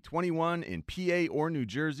must be 21 in PA or New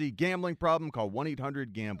Jersey. Gambling problem? Call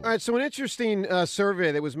 1-800-GAMBLE. All right, so an interesting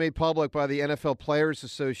survey that was made public by the NFL Players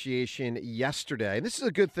Association yesterday. And this is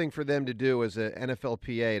a good thing for them to do as an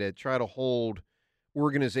NFLPA, to try to hold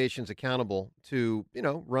organizations accountable to,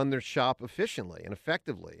 run their shop efficiently and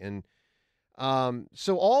effectively. And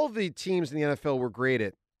so all of the teams in the NFL were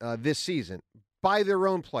graded this season by their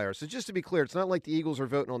own players. So just to be clear, it's not like the Eagles are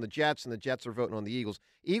voting on the Jets and the Jets are voting on the Eagles.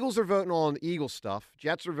 Eagles are voting on Eagles stuff.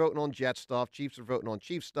 Jets are voting on Jet stuff. Chiefs are voting on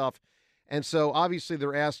Chiefs stuff. And so obviously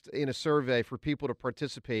they're asked in a survey for people to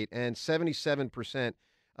participate, and 77%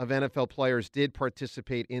 of NFL players did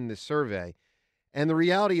participate in this survey. And the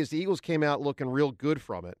reality is the Eagles came out looking real good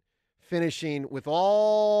from it, finishing with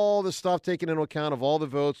all the stuff taken into account of all the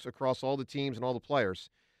votes across all the teams and all the players.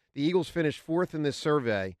 The Eagles finished fourth in this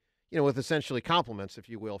survey, with essentially compliments, if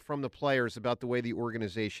you will, from the players about the way the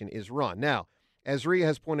organization is run. Now, as Rhea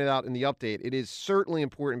has pointed out in the update, it is certainly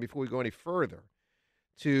important, before we go any further,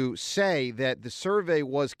 to say that the survey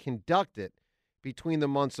was conducted between the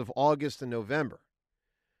months of August and November.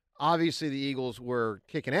 Obviously, the Eagles were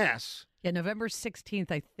kicking ass. Yeah, November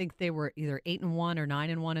 16th, I think they were either 8-1 or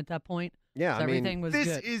 9-1 at that point. Yeah, so everything was this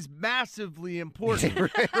good. is massively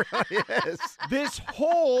important. Yes. This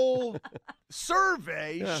whole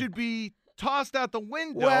survey should be tossed out the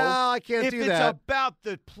window. Well, I can't do if that. it's about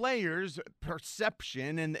the players'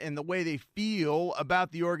 perception and the way they feel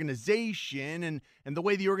about the organization and the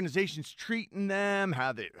way the organization's treating them,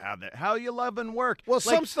 how you love and work. Well, Like,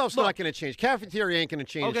 some stuff's look, not going to change. Cafeteria ain't going to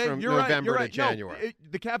change okay, from you're right, November you're right. to January. No,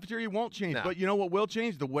 the cafeteria won't change, No. but you know what will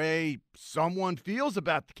change? The way someone feels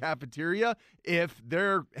about the cafeteria if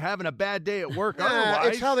they're having a bad day at work. Otherwise,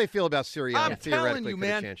 it's how they feel about Sirianni. I'm telling theoretically you, could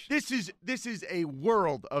have man, changed. this is a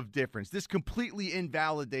world of difference. This completely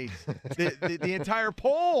invalidates the entire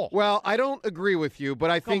poll. Well, I don't agree with you,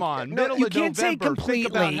 but I think Come on, no, middle You of can't say November, think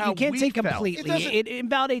about completely. how You can't we say felt. completely. It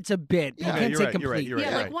invalidates a bit. Yeah, you can't you're say right, you're right, completely. you're right.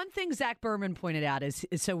 Yeah, like one thing Zach Berman pointed out is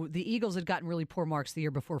so the Eagles had gotten really poor marks the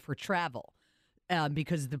year before for travel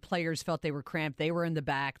because the players felt they were cramped. They were in the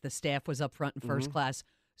back. The staff was up front in first class.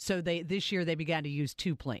 So this year they began to use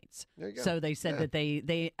 2 planes. There you go. So they said that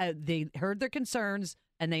they heard their concerns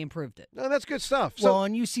and they improved it. No, that's good stuff. So, Well,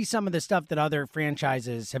 and you see some of the stuff that other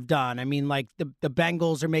franchises have done. I mean, like the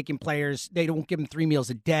Bengals are making players, they don't give them 3 meals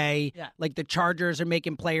a day. Yeah. Like the Chargers are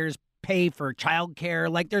making players pay for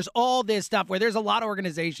childcare. Like there's all this stuff where there's a lot of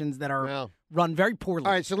organizations that are run very poorly.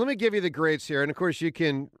 all right, so let me give you the grades here. And, of course, you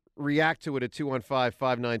can react to it at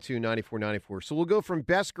 215-592-9494. So we'll go from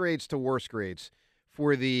best grades to worst grades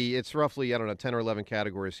for it's roughly, 10 or 11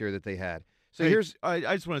 categories here that they had. So here's I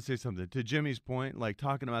just want to say something to Jimmy's point, like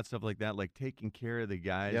talking about stuff like that, like taking care of the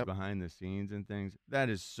guys behind the scenes and things. That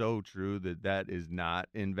is so true that is not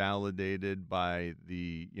invalidated by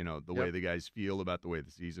the way the guys feel about the way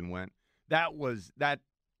the season went.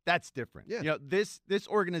 That's different. Yeah. This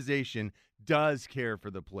organization does care for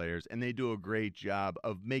the players, and they do a great job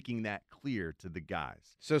of making that clear to the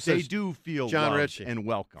guys. So they do feel John loved Ritchie, and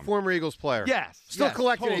welcome. former Eagles player. Yes, Still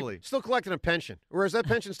yes, totally. Still collecting a pension. Or has that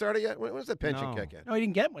pension started yet? When does that pension No. kick in? No, you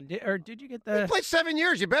didn't get one. Did you get You the... played 7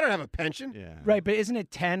 years. You better have a pension. Yeah. Right, but isn't it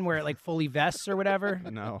 10 where it like fully vests or whatever?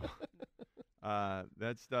 No.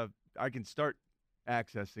 That stuff, I can start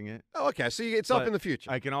accessing it. Oh, okay. So it's up in the future.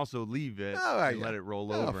 I can also leave it right, and yeah. let it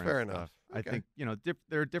roll Oh, over fair and enough. stuff. I Okay. think,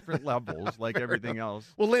 there are different levels like Fair everything enough.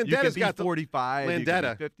 else. Well, you Landetta's can be got the 45, you can be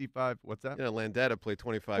Landetta. 55. What's that? Landetta played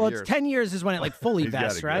 25 Well, years. it's 10 years is when it like fully He's got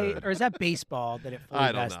vests, it right? good. Or is that baseball that it fully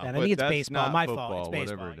I don't vests know, then? I but think it's that's baseball. not My football, fault. It's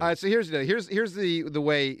whatever baseball. it is. All right, so here's the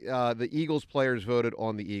way the Eagles players voted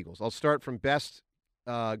on the Eagles. I'll start from best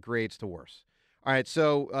grades to worst. All right,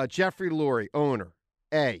 so Jeffrey Lurie, owner,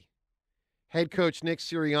 A. Head coach Nick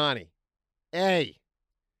Sirianni, A.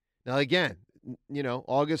 Now, again,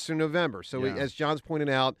 August through November. So Yeah. as John's pointed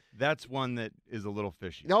out. That's one that is a little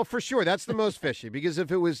fishy. No, for sure. That's the most fishy because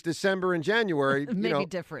if it was December and January, Maybe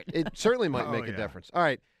different. It certainly might Oh, make a yeah. difference. All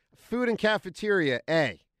right, food and cafeteria,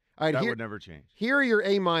 A. All right, that would never change. Here are your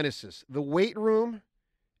A-minuses. The weight room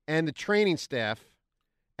and the training staff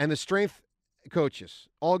and the strength coaches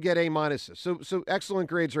all get A-minuses. So excellent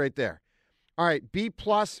grades right there. All right, B+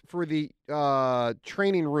 for the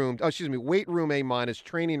training room. Oh, excuse me, weight room A-,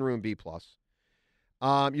 training room B+.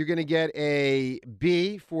 You're going to get a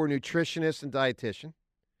B for nutritionist and dietitian.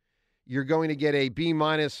 You're going to get a B-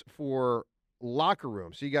 for locker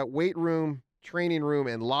room. So you got weight room, training room,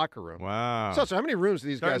 and locker room. Wow. So how many rooms do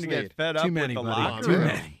these Starting guys to need? get fed up Too many, with the buddy. locker Too room.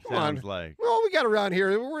 many. Sounds like. Well, we got around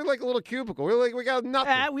here. We're like a little cubicle. We got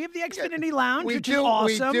nothing. We have the Xfinity Lounge, We which do- is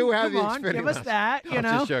awesome. we do have Come the on, Xfinity give us Lounge. that. You I'm know,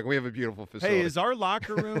 just joking. We have a beautiful facility. Hey, is our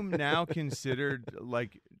locker room now considered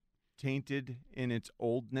like tainted in its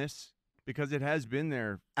oldness? Because it has been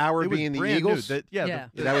there. Our It was being the brand new. Eagles? Yeah.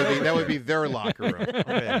 That would be their locker room.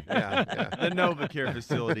 Okay. Yeah. The NovaCare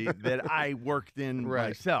facility that I worked in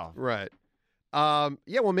myself. Right. Well,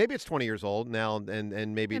 maybe it's 20 years old now,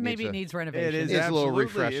 and maybe it needs renovation. It is It's a little absolutely.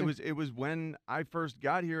 refreshing. It was when I first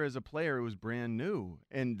got here as a player. It was brand new,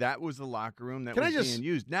 and that was the locker room that Can I was just- being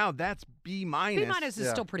used. Now that's B-. B- is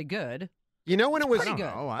still pretty good. You know when it was Pretty good.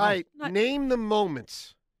 All right, name the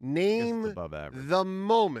moments. Name above average. the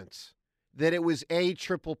moments that it was A++.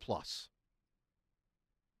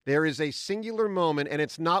 There is a singular moment, and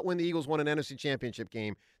it's not when the Eagles won an NFC Championship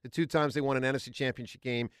game. The 2 times they won an NFC Championship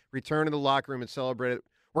game, return to the locker room and celebrate it.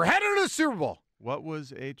 We're headed to the Super Bowl. What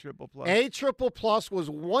was A++? A++ was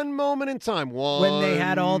one moment in time. when they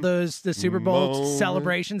had all the Super Bowl moment.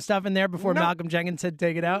 celebration stuff in there before Malcolm Jenkins said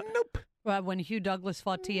take it out. Nope. When Hugh Douglas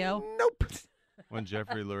fought T.O.? Nope. When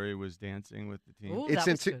Jeffrey Lurie was dancing with the team. Ooh,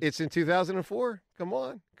 It's in 2004. Come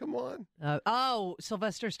on.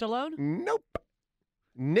 Sylvester Stallone? Nope.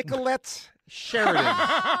 Nicolette Sheridan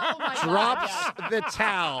drops the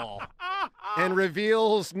towel and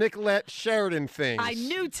reveals Nicolette Sheridan things. I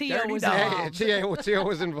knew T.O. Dirty was dog. involved. T.O.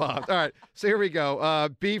 was involved. All right, so here we go.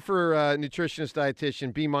 B for nutritionist,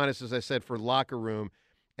 dietitian. B-, as I said, for locker room.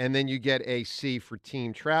 And then you get a C for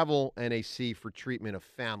team travel and a C for treatment of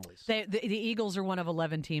families. The Eagles are one of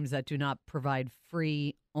 11 teams that do not provide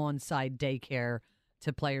free on-site daycare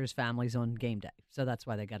to players' families on game day. So that's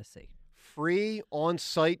why they got a C. Free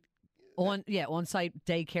on-site? On-site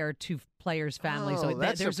daycare to players' families. Oh,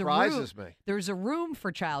 that surprises me. There's a room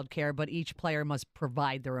for childcare, but each player must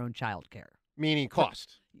provide their own childcare. Meaning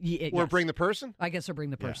cost. Or bring the person? I guess or bring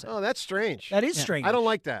the person. Oh, that's strange. That is strange. I don't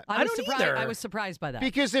like that. I don't either. I was surprised by that.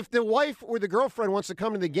 Because if the wife or the girlfriend wants to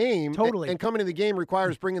come to the game, and coming to the game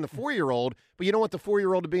requires bringing the 4-year-old, but you don't want the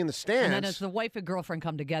 4-year-old to be in the stands. And then as the wife and girlfriend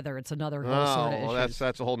come together, it's another whole sort of issue. Well,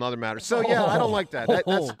 that's a whole nother matter. So, yeah, I don't like that.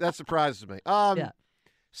 That surprises me.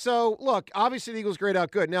 So, look, obviously the Eagles grade out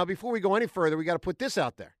good. Now, before we go any further, we got to put this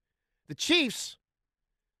out there. The Chiefs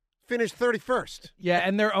finished 31st. Yeah,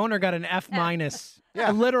 and their owner got an F-. Yeah.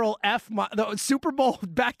 A literal F-. The Super Bowl,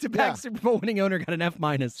 back-to-back Super Bowl winning owner got an F-.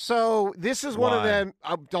 So this is one of them.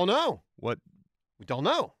 I don't know. What? We don't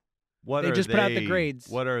know. What They are just put out the grades.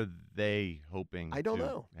 What are they hoping I don't to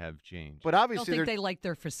know. have changed? But I obviously don't think they like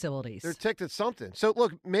their facilities. they're ticked at something. So,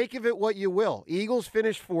 look, make of it what you will. Eagles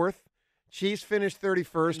finished 4th. Chiefs finished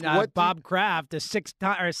 31st. Bob Kraft, a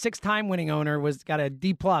six-time winning owner, got a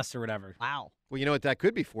D+ or whatever. Wow. Well, you know what that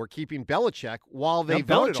could be for? Keeping Belichick while they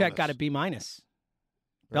voted on Belichick this. got a B-.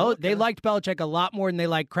 Okay. They liked Belichick a lot more than they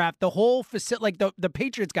liked Kraft. The whole facility, like the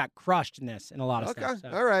Patriots got crushed in this in a lot of stuff. So.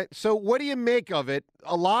 All right. So what do you make of it?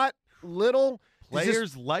 A lot? Little?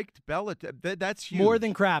 Players liked Belichick. That's huge. More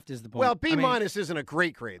than Kraft is the point. Well, B- isn't a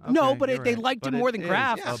great grade. Okay, no, but you're they right. liked But him more it than is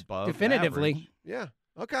Kraft, above definitively. average. Yeah.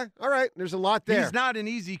 Okay. All right. There's a lot there. He's not an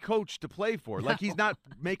easy coach to play for. Like, he's not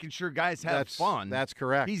making sure guys have fun. That's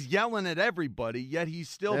correct. He's yelling at everybody, yet he's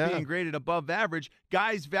still being graded above average.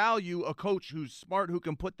 Guys value a coach who's smart, who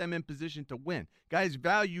can put them in position to win. Guys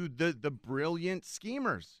value the brilliant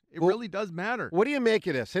schemers. It really does matter. What do you make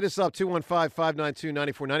of this? Hit us up,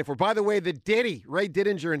 215-592-9494. By the way, the Diddy, Ray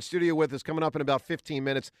Diddinger, in studio with us, coming up in about 15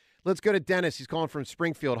 minutes. Let's go to Dennis. He's calling from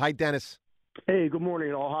Springfield. Hi, Dennis. Hey, good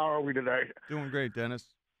morning, all. How are we today? Doing great, Dennis.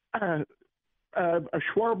 A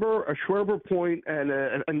Schwarber point and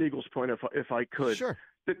an Eagles point, if I could. Sure.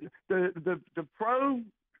 The pro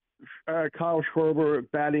Kyle Schwarber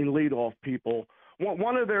batting leadoff people.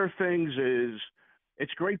 One of their things is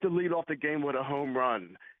it's great to lead off the game with a home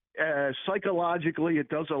run. Psychologically, it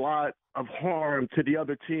does a lot of harm to the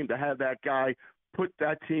other team to have that guy put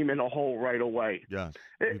that team in a hole right away. Yes,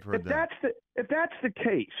 if that's the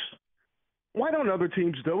case, why don't other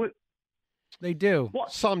teams do it? They do.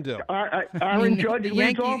 Some do. Aaron Judge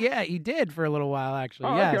leads off? Yeah, he did for a little while, actually.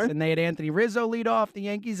 Oh, yes, okay. and they had Anthony Rizzo lead off. The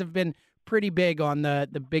Yankees have been pretty big on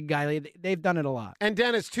the big guy. They've done it a lot. And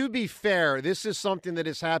Dennis, to be fair, this is something that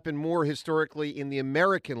has happened more historically in the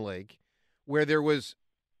American League, where there was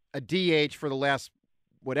a DH for the last,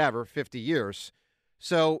 50 years.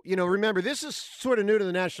 So, remember, this is sort of new to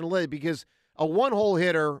the National League because a one-hole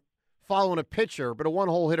hitter following a pitcher, but a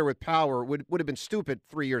one-hole hitter with power would have been stupid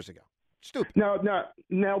 3 years ago. Stupid.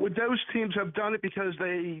 Now, would those teams have done it because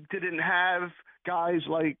they didn't have guys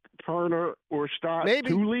like Turner or Stott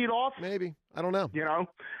to lead off? Maybe. I don't know.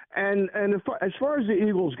 And as far as the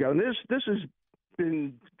Eagles go, and this has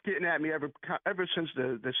been getting at me ever since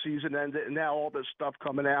the season ended, and now all this stuff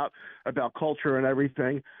coming out about culture and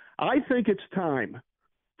everything. I think it's time,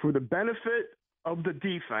 for the benefit of the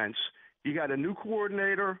defense, you got a new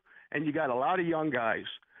coordinator and you got a lot of young guys.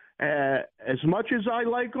 As much as I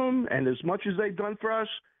like them and as much as they've done for us,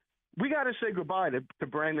 we got to say goodbye to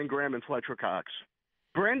Brandon Graham and Fletcher Cox.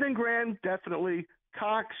 Brandon Graham, definitely.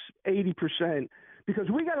 Cox, 80%. Because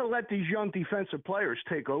we got to let these young defensive players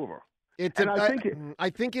take over.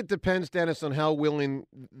 I think it depends, Dennis, on how willing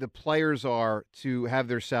the players are to have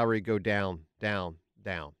their salary go down. Have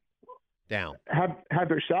their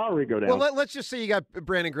salary go down. Well, let's just say you got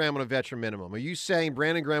Brandon Graham on a veteran minimum. Are you saying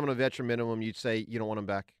Brandon Graham on a veteran minimum, you'd say you don't want him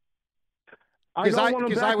back? I don't want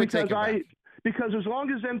him back would take him back. Because as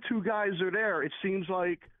long as them two guys are there, it seems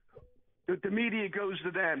like the media goes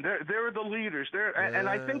to them. They're the leaders. And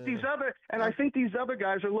I think these other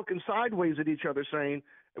guys are looking sideways at each other, saying,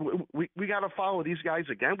 "We got to follow these guys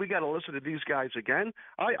again. We got to listen to these guys again.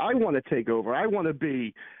 I want to take over. I want to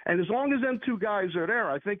be." And as long as them two guys are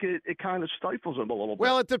there, I think it kind of stifles them a little bit.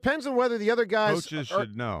 Well, it depends on whether the other guys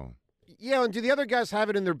should know. Yeah, and do the other guys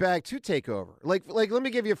have it in their bag to take over? Like let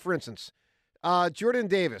me give you, for instance, Jordan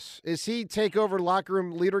Davis. Is he take over locker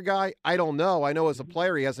room leader guy? I don't know. I know as a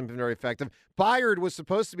player he hasn't been very effective. Byard was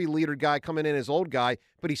supposed to be leader guy coming in as old guy,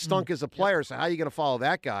 but he stunk as a player. So how are you going to follow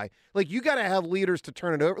that guy? Like, you got to have leaders to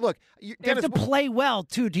turn it over. Look, Dennis, have to play well,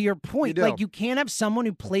 too, to your point. You can't have someone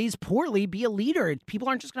who plays poorly be a leader. People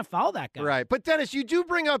aren't just going to follow that guy. Right. But, Dennis, you do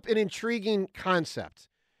bring up an intriguing concept.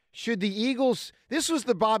 Should the Eagles – this was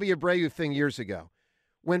the Bobby Abreu thing years ago.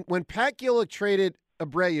 When Pat Gillick traded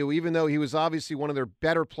Abreu, even though he was obviously one of their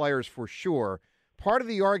better players for sure, part of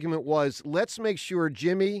the argument was, let's make sure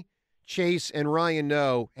Jimmy, Chase, and Ryan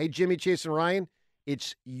know, hey, Jimmy, Chase, and Ryan,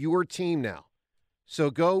 it's your team now. So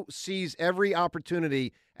go seize every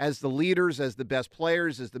opportunity as the leaders, as the best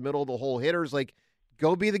players, as the middle of the hole hitters. Like,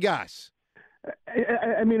 go be the guys.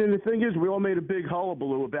 I mean, and the thing is, we all made a big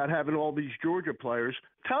hullabaloo about having all these Georgia players.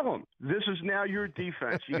 Tell them this is now your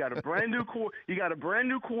defense. You got a brand new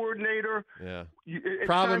coordinator. Yeah.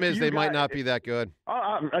 Problem is, they might not be that good.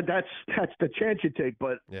 That's the chance you take.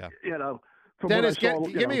 But Dennis,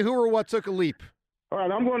 give me who or what took a leap. All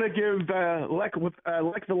right, I'm going to give Lech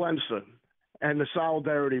Walesa and the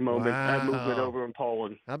solidarity moment and movement over in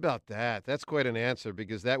Poland. How about that? That's quite an answer,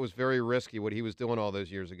 because that was very risky what he was doing all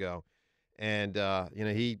those years ago. And,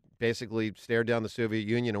 he basically stared down the Soviet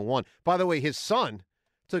Union and won. By the way, his son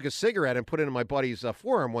took a cigarette and put it in my buddy's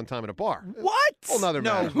forearm one time at a bar. What? Whole nother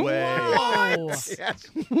matter. No way. What? Yes.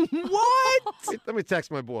 What? Let me text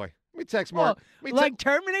my boy. Let me text Mark. Like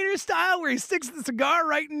Terminator style, where he sticks the cigar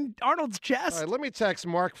right in Arnold's chest? All right, let me text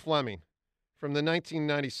Mark Fleming from the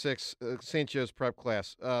 1996 St. Joe's prep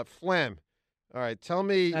class. Flem. All right, tell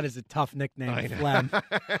me. That is a tough nickname, Flem.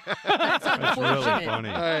 That's really funny.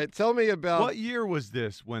 All right, tell me about. What year was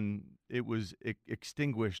this when it was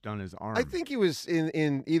extinguished on his arm? I think he was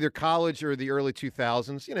in either college or the early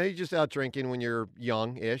 2000s. You're just out drinking when you're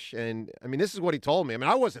young-ish. And, I mean, this is what he told me. I mean,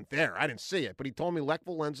 I wasn't there. I didn't see it. But he told me Lech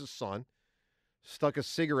Walesa's son stuck a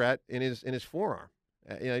cigarette in his forearm,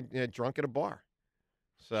 drunk at a bar.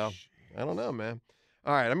 So, I don't know, man.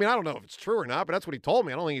 All right, I mean, I don't know if it's true or not, but that's what he told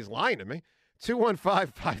me. I don't think he's lying to me.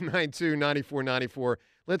 215-592-9494.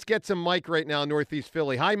 Let's get to Mike right now, Northeast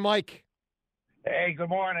Philly. Hi, Mike. Hey, good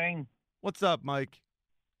morning. What's up, Mike?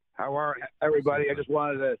 How are everybody? I just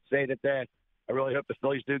wanted to say that I really hope the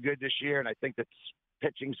Phillies do good this year, and I think that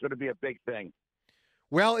pitching's going to be a big thing.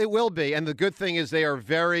 Well, it will be, and the good thing is they are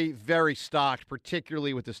very, very stocked,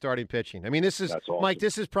 particularly with the starting pitching. I mean, this is, awesome. Mike,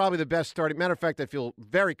 this is probably the best starting. Matter of fact, I feel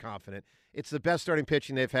very confident. It's the best starting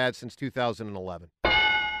pitching they've had since 2011.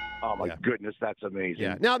 Oh, my goodness, that's amazing.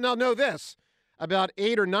 Yeah. Now, know this. About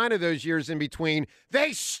 8 or 9 of those years in between,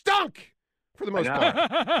 they stunk for the most part.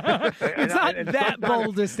 It's not that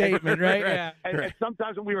bold a statement, right? Yeah. And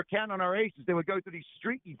sometimes when we were counting on our aces, they would go through these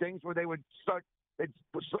streaky things where they'd get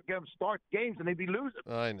them start games and they'd be losing.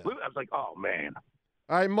 I know. I was like, oh, man.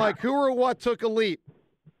 All right, Mike, who or what took a leap?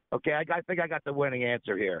 Okay, I think I got the winning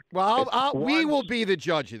answer here. Well, we will be the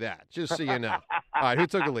judge of that, just so you know. All right, who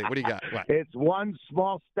took the lead? What do you got? What? It's one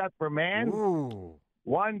small step for man, Ooh.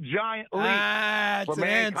 one giant leap for an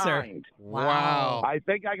answer. mankind. Wow. I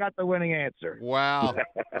think I got the winning answer. Wow.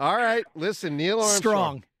 All right, listen, Neil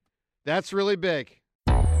Armstrong. Strong. That's really big.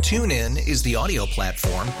 TuneIn is the audio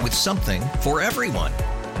platform with something for everyone.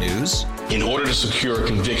 News. In order to secure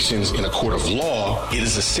convictions in a court of law, it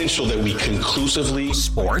is essential that we conclusively.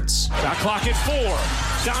 Sports. Shot clock at 4.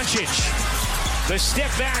 Doncic. The step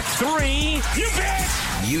back 3. You bet.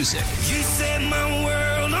 Music. You set my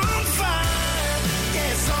world on fire.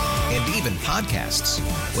 Yes, and even podcasts.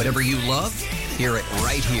 Whatever you love, hear it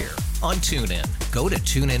right here on TuneIn. Go to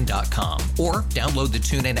TuneIn.com or download the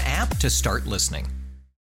TuneIn app to start listening.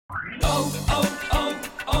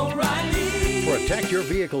 O'Reilly. Protect your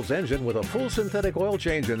vehicle's engine with a full synthetic oil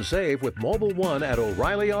change and save with Mobile One at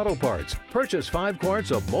O'Reilly Auto Parts. Purchase 5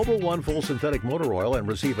 quarts of Mobile One full synthetic motor oil and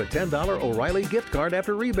receive a $10 O'Reilly gift card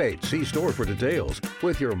after rebate. See store for details.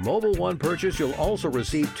 With your Mobile One purchase, you'll also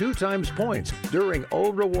receive 2 times points during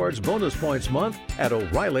O Rewards Bonus Points Month at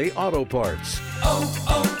O'Reilly Auto Parts.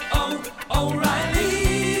 O'Reilly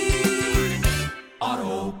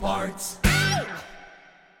Auto Parts.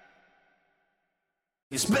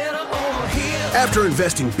 It's better over here. After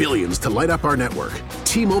investing billions to light up our network,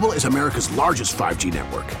 T-Mobile is America's largest 5G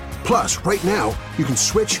network. Plus, right now, you can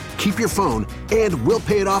switch, keep your phone, and we'll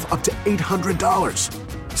pay it off up to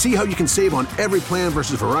 $800. See how you can save on every plan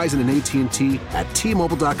versus Verizon and AT&T at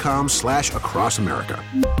T-Mobile.com/across America.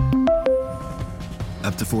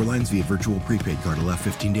 Up to 4 lines via virtual prepaid card. Allow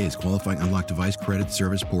 15 days. Qualifying unlocked device credit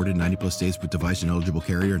service ported 90+ days with device and eligible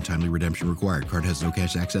carrier and timely redemption required. Card has no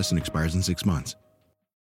cash access and expires in 6 months.